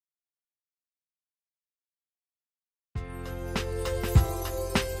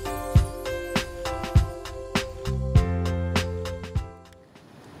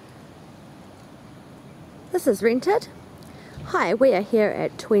This is rented. Hi, we are here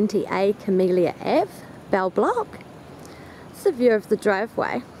at 20A Camellia Ave, Bell Block. It's a view of the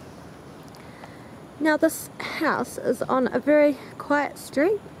driveway. Now this house is on a very quiet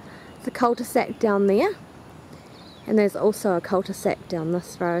street. There's a cul-de-sac down there, and there's also a cul-de-sac down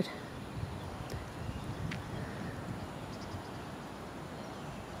this road.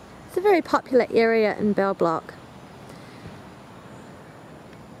 It's a very popular area in Bell Block.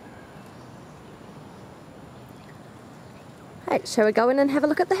 Right, shall we go in and have a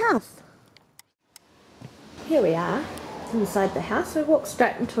look at the house? Here we are inside the house. We walk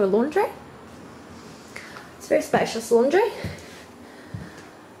straight into a laundry. It's a very spacious laundry.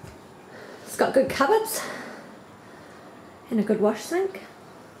 It's got good cupboards and a good wash sink.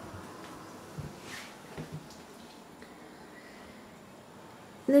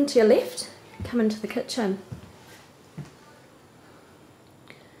 And then to your left, come into the kitchen.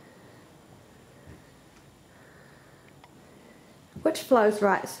 Which flows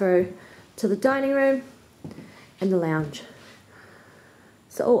right through to the dining room and the lounge.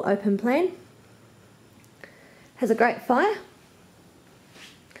 It's all open plan. Has a great fire.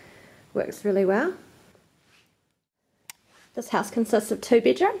 Works really well. This house consists of 2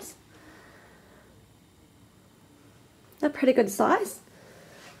 bedrooms. They're pretty good size.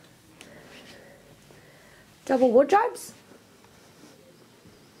 Double wardrobes.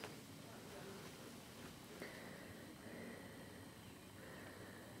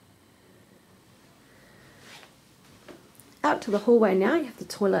 Out to the hallway now, you have the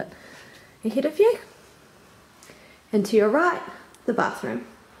toilet ahead of you. And to your right, the bathroom.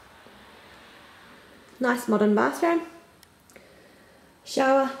 Nice modern bathroom.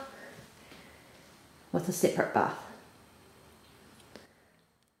 Shower with a separate bath.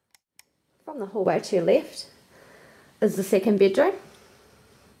 From the hallway to your left is the 2nd bedroom.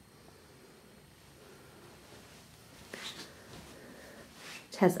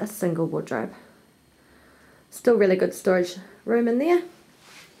 Which has a single wardrobe. Still really good storage room in there.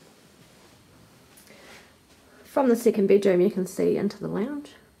 From the 2nd bedroom you can see into the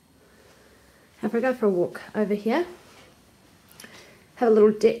lounge. If we go for a walk over here, have a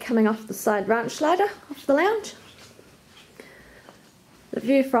little deck coming off the side ranch ladder off the lounge. The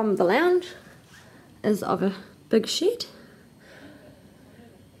view from the lounge is of a big shed.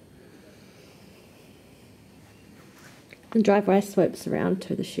 The driveway swoops around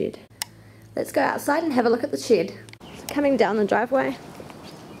to the shed. Let's go outside and have a look at the shed. So coming down the driveway,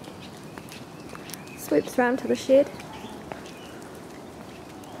 swoops around to the shed.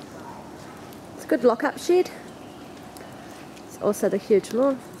 It's a good lock-up shed. It's also the huge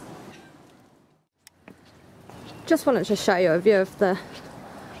lawn. Just wanted to show you a view of the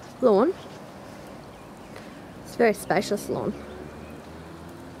lawn. It's a very spacious lawn.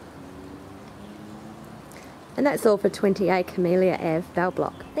 And that's all for 20A Camellia Ave, Bell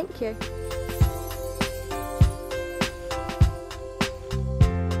Block. Thank you.